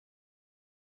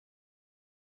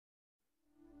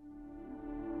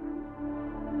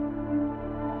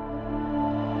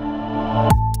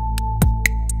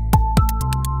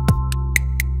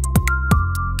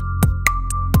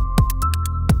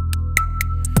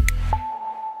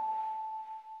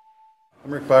I'm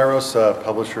Rick Biros,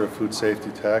 publisher of Food Safety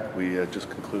Tech. We just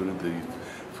concluded the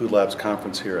Food Labs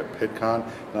conference here at PitCon,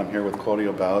 and I'm here with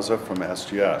Claudio Bauza from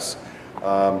SGS.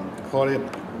 Claudio,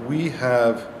 we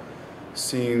have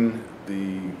seen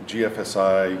the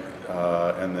GFSI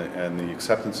and the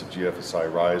acceptance of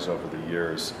GFSI rise over the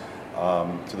years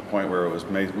to the point where it was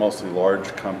mostly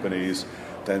large companies,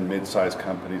 then mid-sized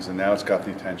companies, and now it's got the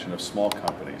attention of small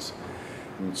companies.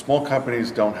 And small companies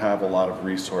don't have a lot of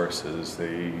resources.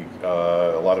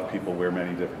 A lot of people wear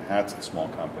many different hats at small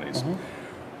companies.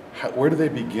 Where do they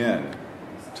begin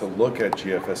to look at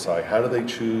GFSI? How do they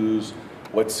choose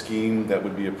what scheme that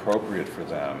would be appropriate for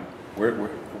them?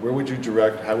 Where would you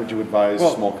direct, how would you advise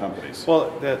small companies?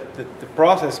 Well, the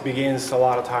process begins a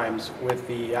lot of times with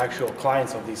the actual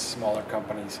clients of these smaller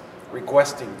companies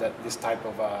requesting this type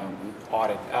of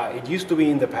audit. It used to be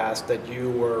in the past that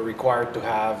you were required to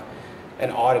have an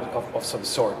audit of some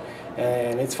sort.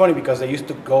 And it's funny because they used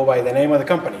to go by the name of the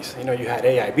companies. You know, you had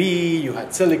AIB, you had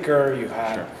Siliker, you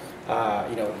had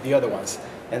you know, the other ones.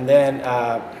 And then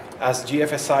as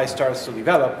GFSI starts to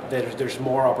develop, there's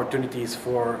more opportunities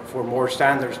for more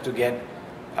standards to get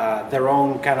their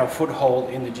own kind of foothold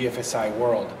in the GFSI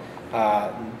world.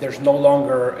 There's no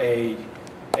longer an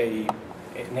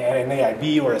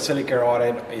AIB or a Siliker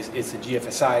audit. It's a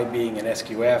GFSI being an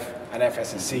SQF, an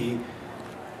FSSC,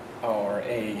 or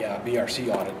a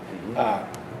BRC audit.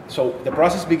 So the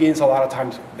process begins a lot of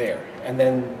times there. And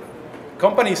then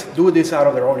companies do this out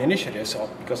of their own initiative, so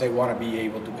because they want to be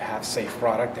able to have safe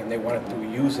product and they want to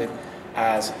use it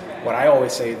as what I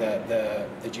always say the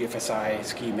GFSI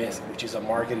scheme is, which is a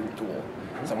marketing tool.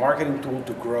 It's a marketing tool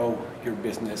to grow your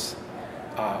business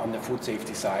on the food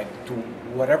safety side to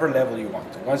whatever level you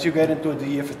want to. Once you get into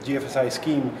the GFSI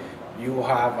scheme, you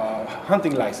have a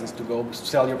hunting license to go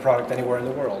sell your product anywhere in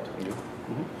the world.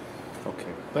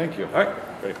 Okay, thank you. All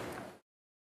right. Great.